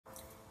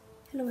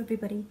Hello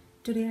everybody.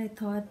 Today I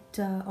thought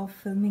of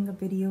filming a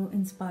video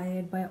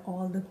inspired by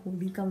all the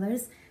holy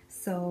colors.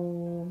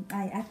 So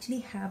I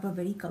actually have a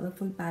very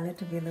colorful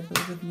palette available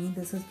with me.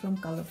 This is from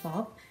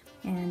Colourpop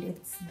and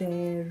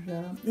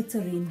it's a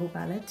rainbow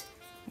palette,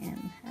 and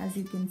as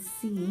you can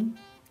see,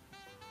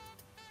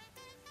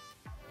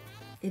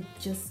 it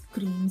just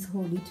screams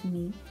holy to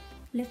me.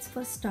 Let's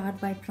first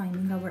start by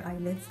priming our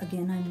eyelids.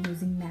 Again, I'm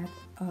using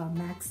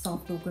MAC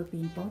Soft Ochre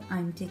Paint Pot.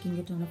 I'm taking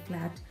it on a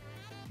flat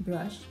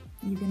brush.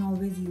 You can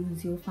always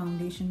use your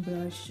foundation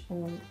brush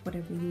or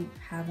whatever you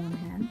have on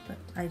hand, but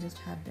I just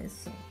have this,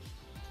 so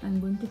I'm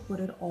going to put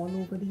it all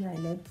over the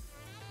eyelid,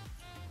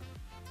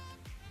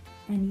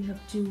 and you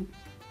have to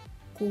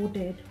coat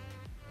it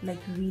like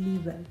really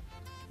well.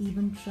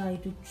 Even try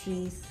to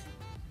trace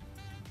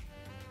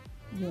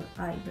your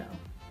eyebrow.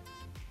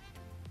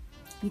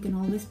 You can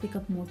always pick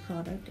up more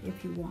product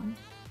if you want.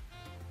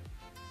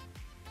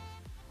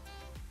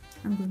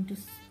 I'm going to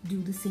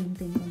do the same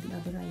thing on the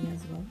other eye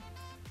as well.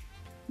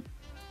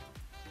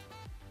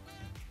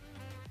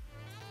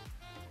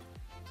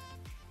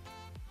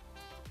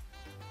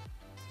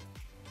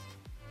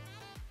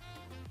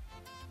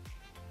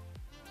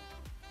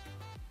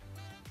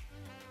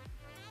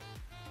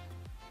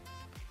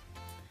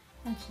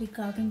 Actually,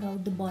 carving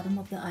out the bottom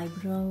of the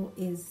eyebrow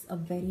is a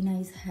very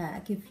nice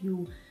hack if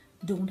you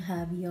don't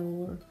have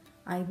your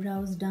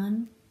eyebrows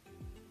done,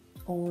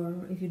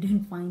 or if you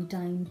didn't find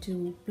time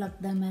to pluck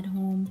them at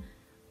home.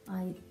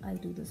 I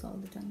do this all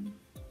the time.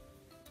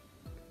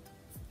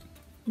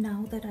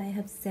 Now that I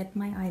have set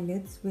my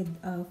eyelids with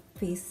a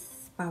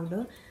face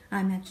powder,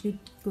 I'm actually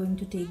going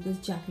to take this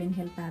Jaclyn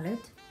Hill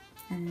palette,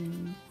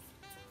 and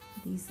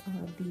these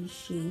are the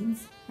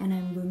shades, and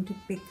I'm going to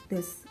pick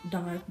this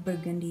dark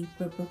burgundy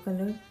purple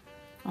color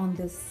on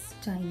this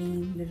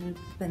tiny little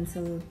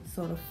pencil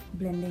sort of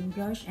blending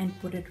brush and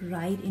put it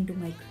right into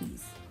my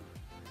crease.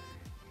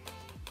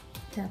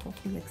 Tap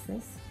off the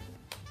excess.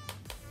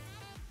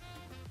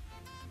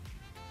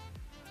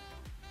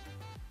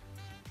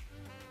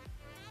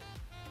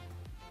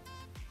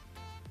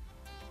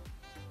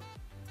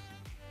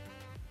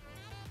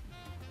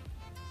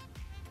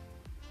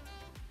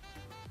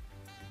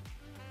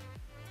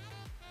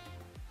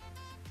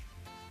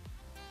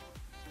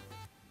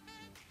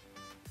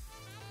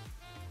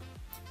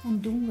 And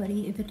don't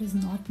worry if it is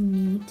not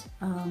neat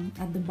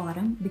at the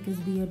bottom, because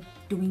we are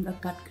doing a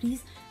cut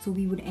crease, so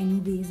we would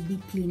anyways be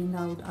cleaning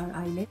out our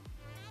eyelid.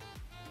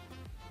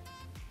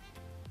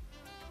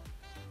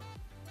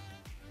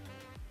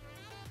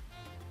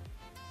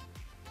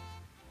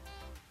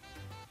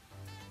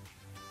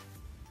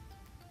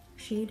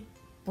 Shade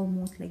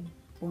almost like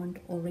burnt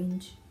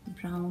orange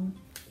brown,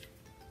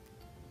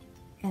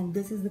 and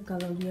this is the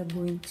color we are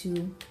going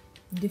to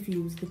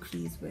diffuse the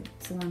crease with.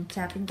 So I'm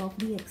tapping off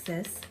the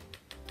excess,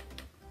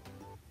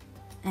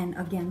 and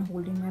again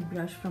holding my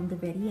brush from the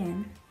very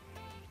end,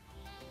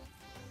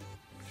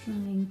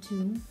 trying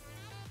to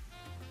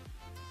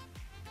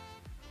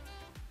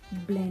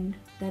blend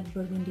that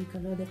burgundy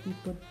color that we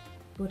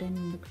put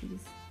in the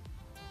crease.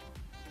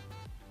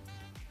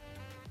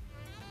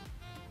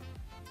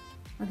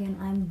 Again,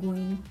 I'm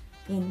going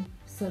in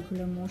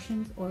circular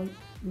motions or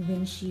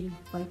windshield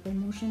wiper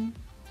motion.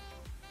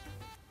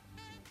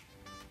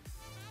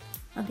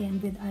 Again,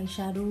 with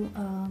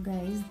eyeshadow,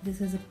 guys,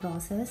 this is a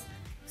process,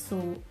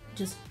 so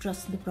just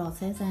trust the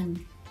process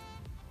and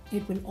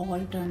it will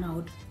all turn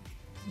out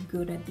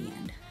good at the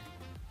end.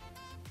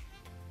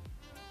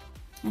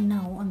 And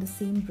now on the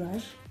same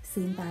brush,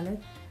 same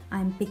palette,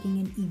 I'm picking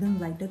an even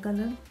lighter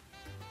color.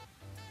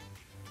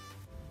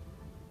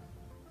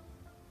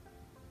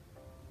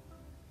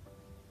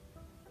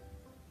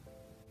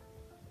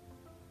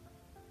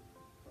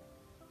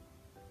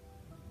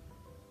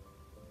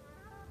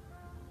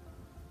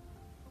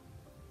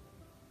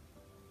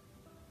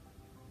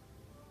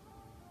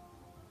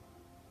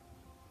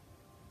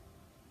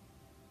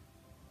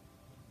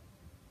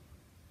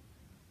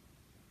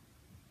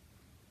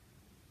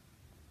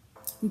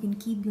 You can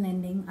keep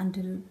blending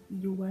until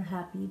you are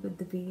happy with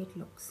the way it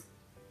looks.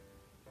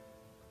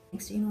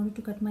 Next, in order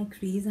to cut my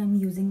crease, I'm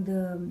using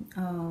the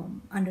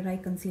under eye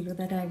concealer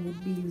that I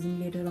would be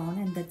using later on,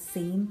 and that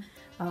same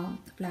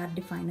flat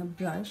definer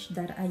brush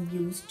that I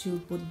used to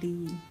put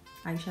the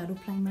eyeshadow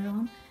primer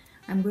on.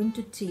 I'm going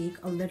to take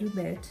a little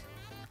bit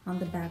on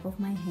the back of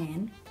my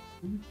hand,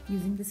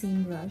 using the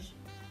same brush,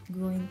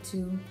 going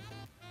to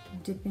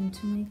dip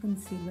into my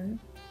concealer,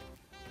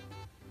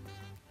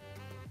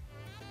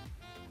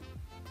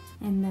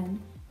 and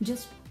then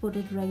just put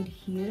it right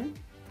here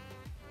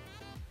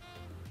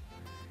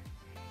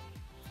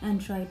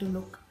and try to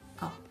look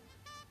up,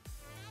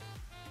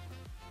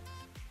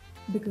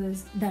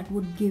 because that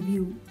would give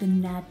you the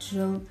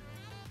natural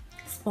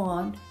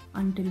spot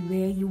until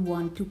where you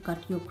want to cut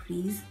your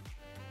crease.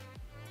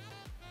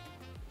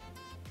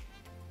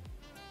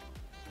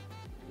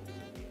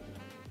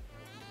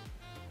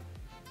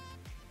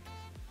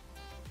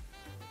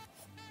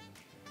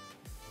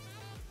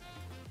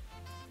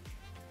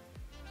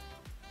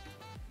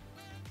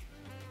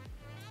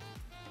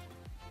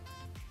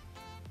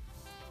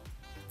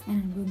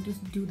 And I'm going to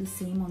do the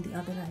same on the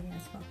other eye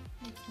as well.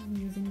 Next, I'm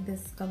using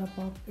this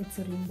Colourpop, it's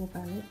a rainbow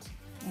palette.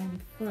 And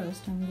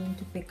first I'm going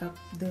to pick up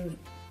the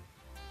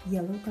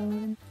yellow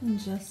color and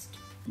just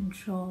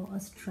draw a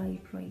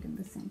stripe right in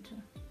the center.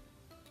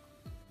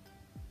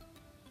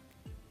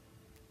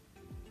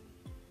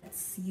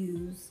 Let's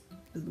use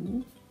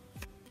blue.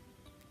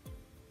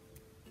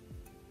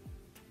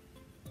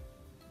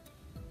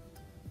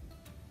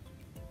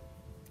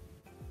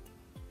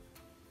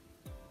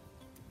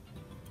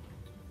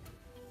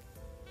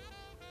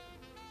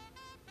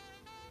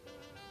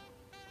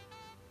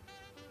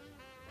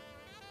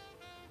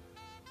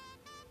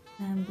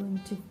 I'm going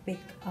to pick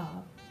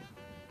up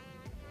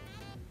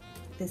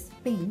this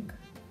pink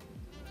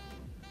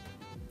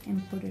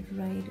and put it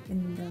right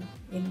in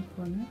the inner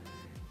corner.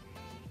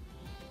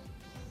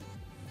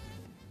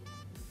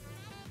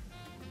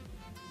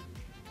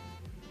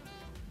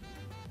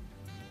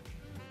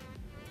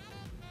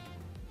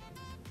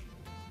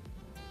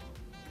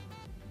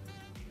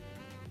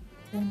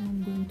 Then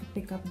I'm going to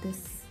pick up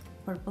this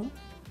purple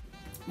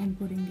and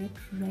putting it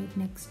right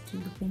next to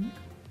the pink.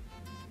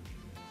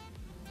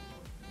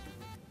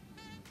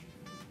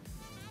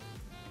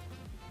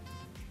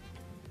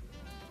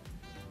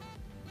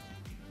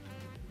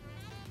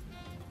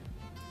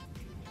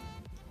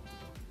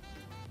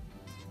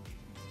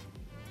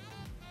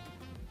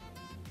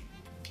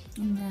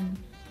 And then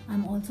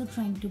I'm also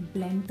trying to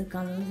blend the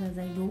colors as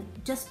I go,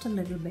 just a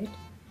little bit.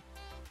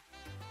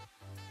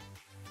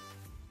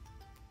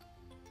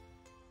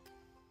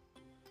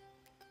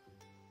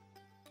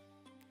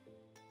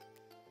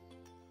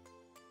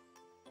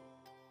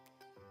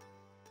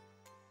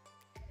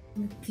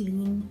 With a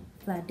clean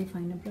flat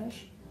definer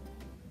brush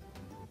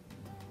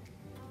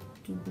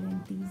to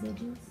blend these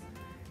edges.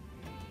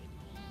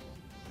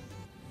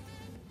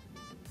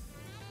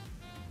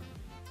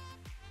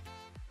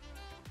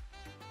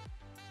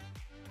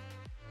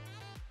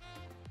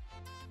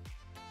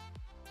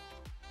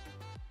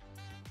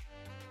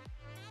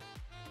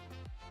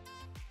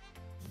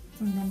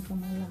 And then for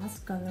my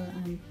last color,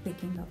 I'm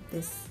picking up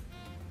this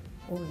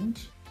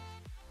orange.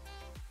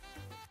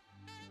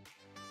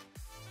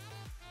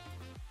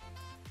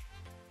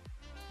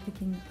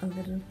 Picking a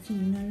little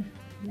thinner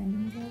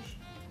blending brush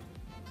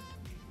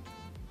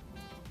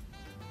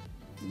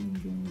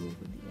and going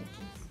over the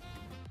edges.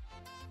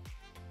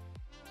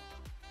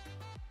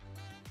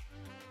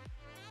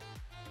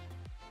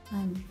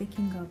 I'm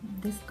picking up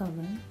this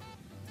color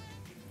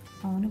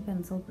on a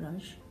pencil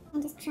brush.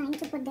 I'm just trying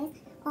to put this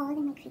all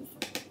in my crease.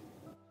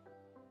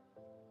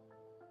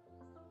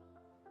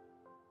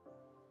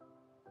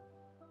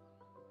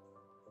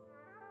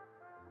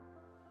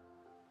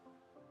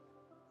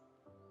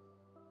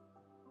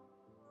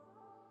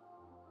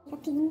 A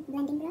clean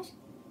blending brush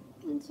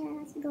and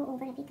just go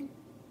over everything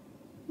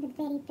with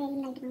very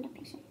light amount of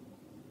pressure.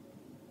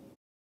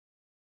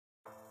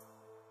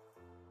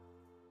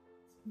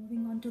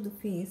 Moving on to the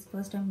face,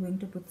 first I'm going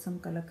to put some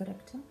color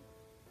corrector.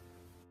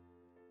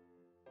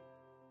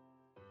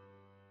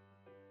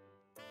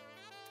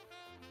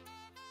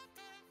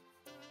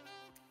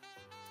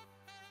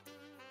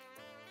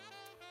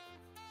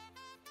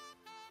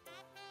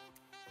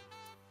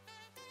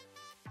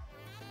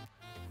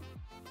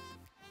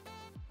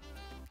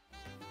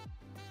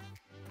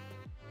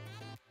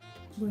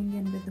 Going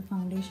in with the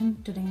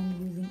foundation, today I'm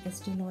using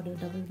Estee Lauder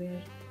Double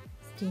Wear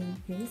Stay in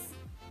Place.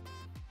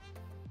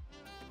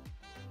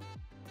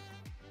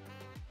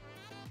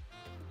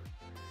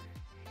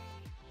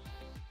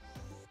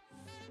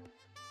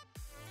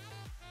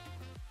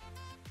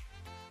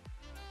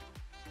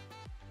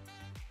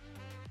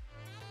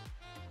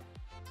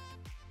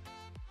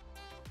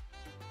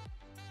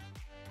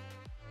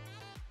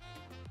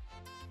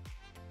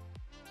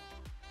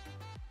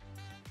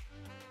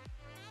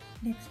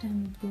 Next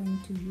I'm going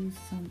to use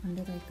some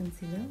under eye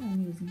concealer.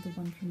 I'm using the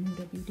one from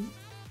Huda Beauty.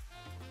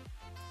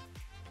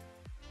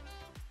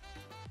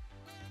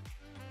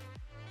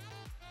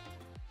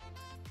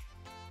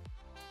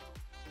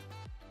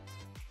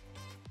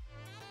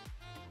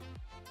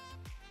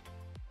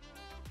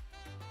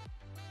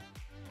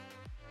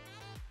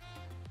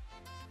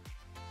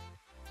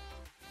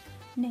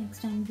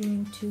 Next I'm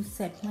going to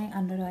set my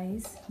under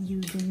eyes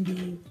using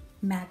the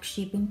MAC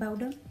shaping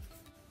powder.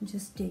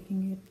 Just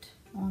taking it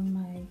on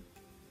my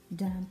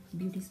damp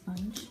beauty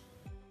sponge,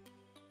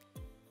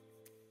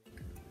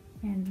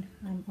 and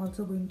I'm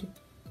also going to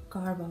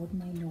carve out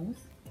my nose.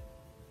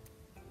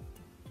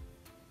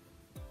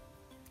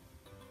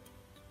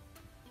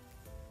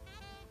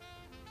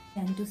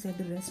 And to set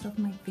the rest of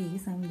my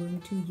face, I'm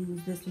going to use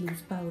this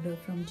loose powder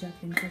from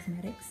Jaclyn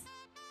Cosmetics.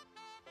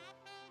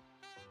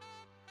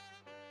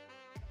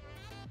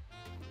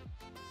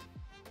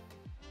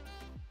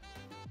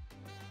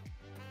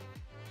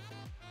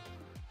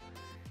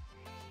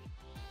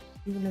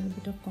 Do a little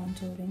bit of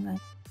contouring.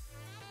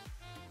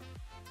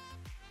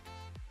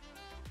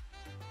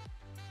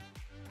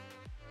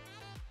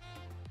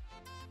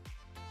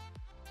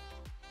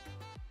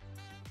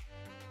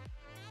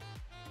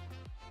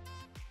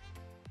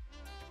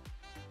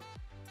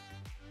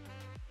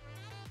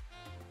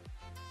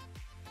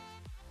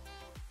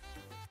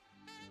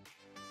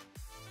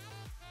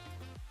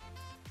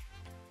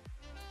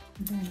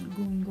 Then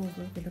going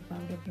over with a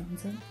powder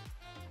bronzer.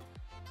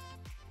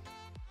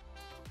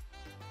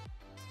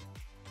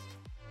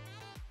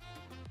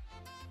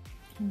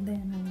 And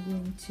then I'm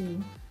going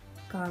to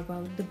carve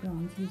out the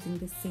bronze using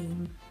the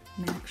same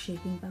MAC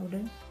shaping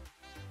powder.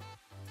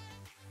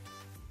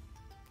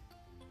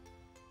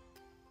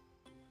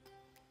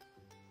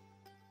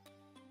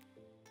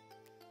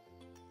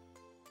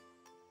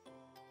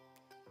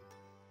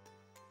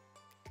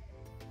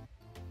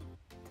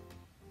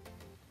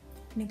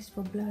 Next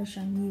for blush,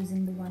 I'm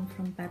using the one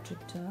from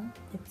Corrector.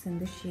 It's in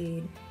the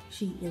shade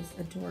She Is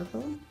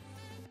Adorable.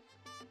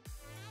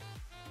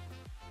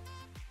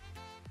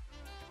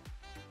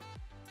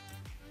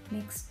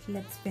 Next,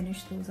 let's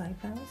finish those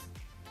eyebrows.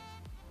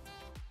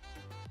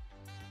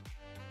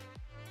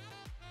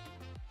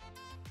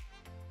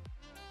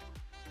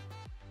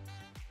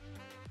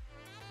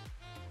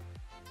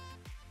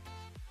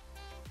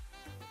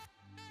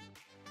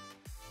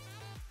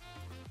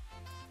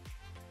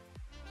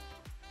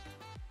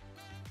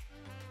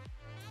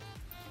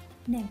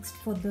 Next,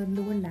 for the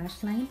lower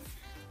lash line,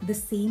 the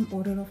same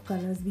order of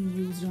colors we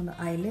used on the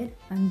eyelid,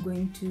 I'm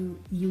going to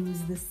use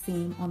the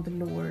same on the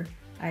lower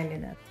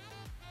eyelid.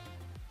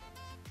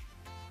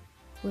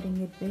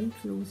 Putting it very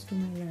close to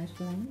my lash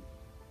line.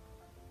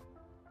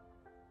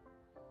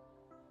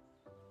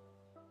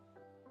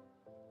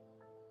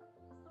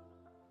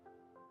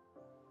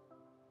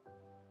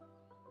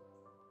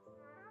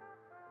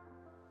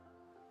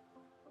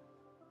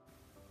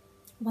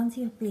 Once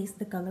you have placed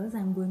the colors,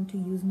 I'm going to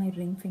use my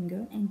ring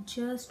finger and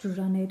just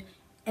run it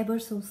ever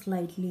so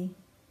slightly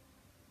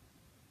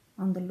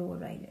on the lower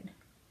eyelid.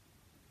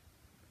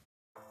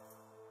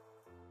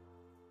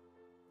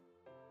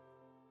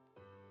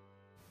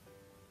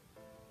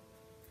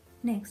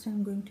 Next,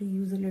 I'm going to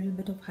use a little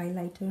bit of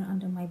highlighter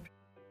under my brow.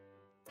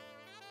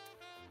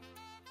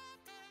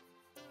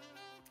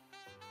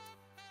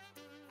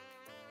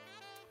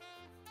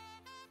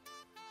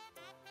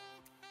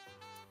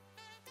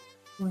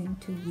 Going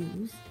to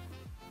use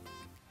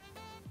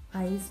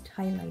iced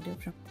highlighter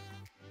from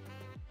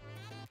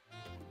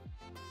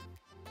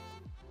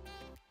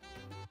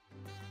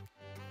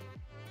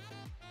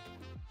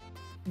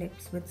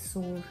lips with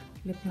Soar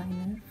lip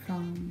liner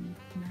from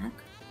MAC.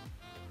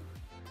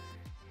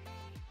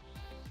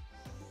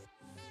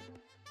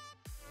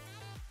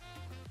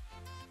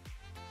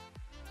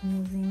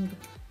 Using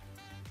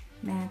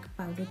MAC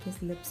Powder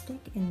Kiss lipstick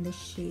in the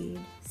shade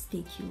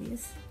Stay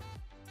Curious.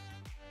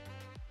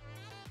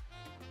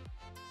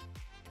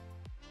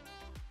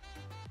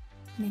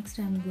 Next,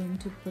 I'm going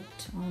to put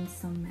on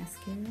some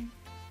mascara.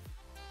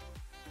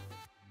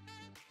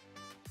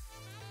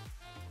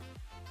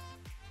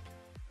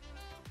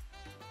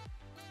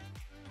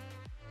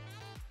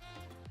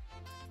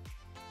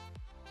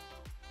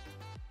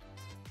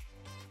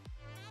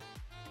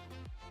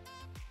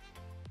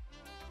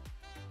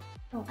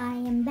 Oh, I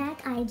am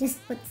back. I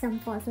just put some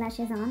false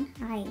lashes on.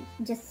 I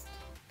just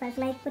felt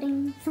like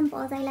putting some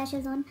false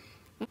eyelashes on.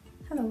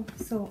 Hello,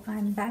 so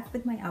I'm back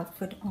with my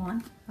outfit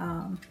on.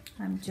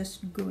 I'm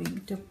just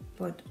going to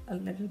put a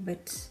little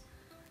bit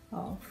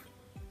of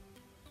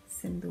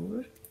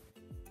sindoor.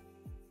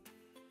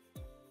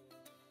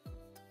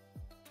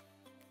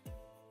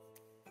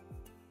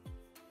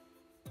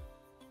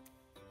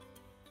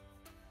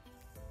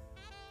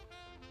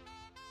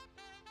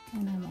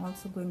 And I'm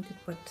also going to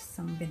put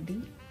some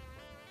bindi.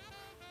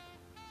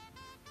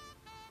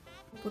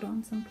 Put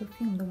on some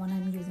perfume. The one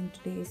I'm using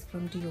today is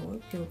from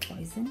Dior, Pure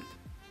Poison.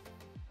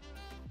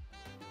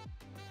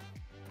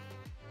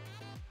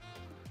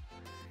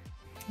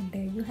 And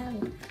there you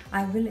have it.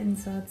 I will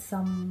insert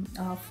some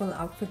full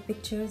outfit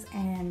pictures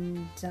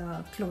and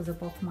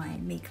close-up of my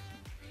makeup.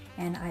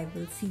 And I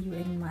will see you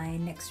in my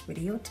next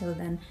video. Till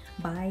then,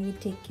 bye,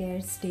 take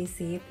care, stay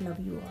safe, love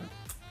you all.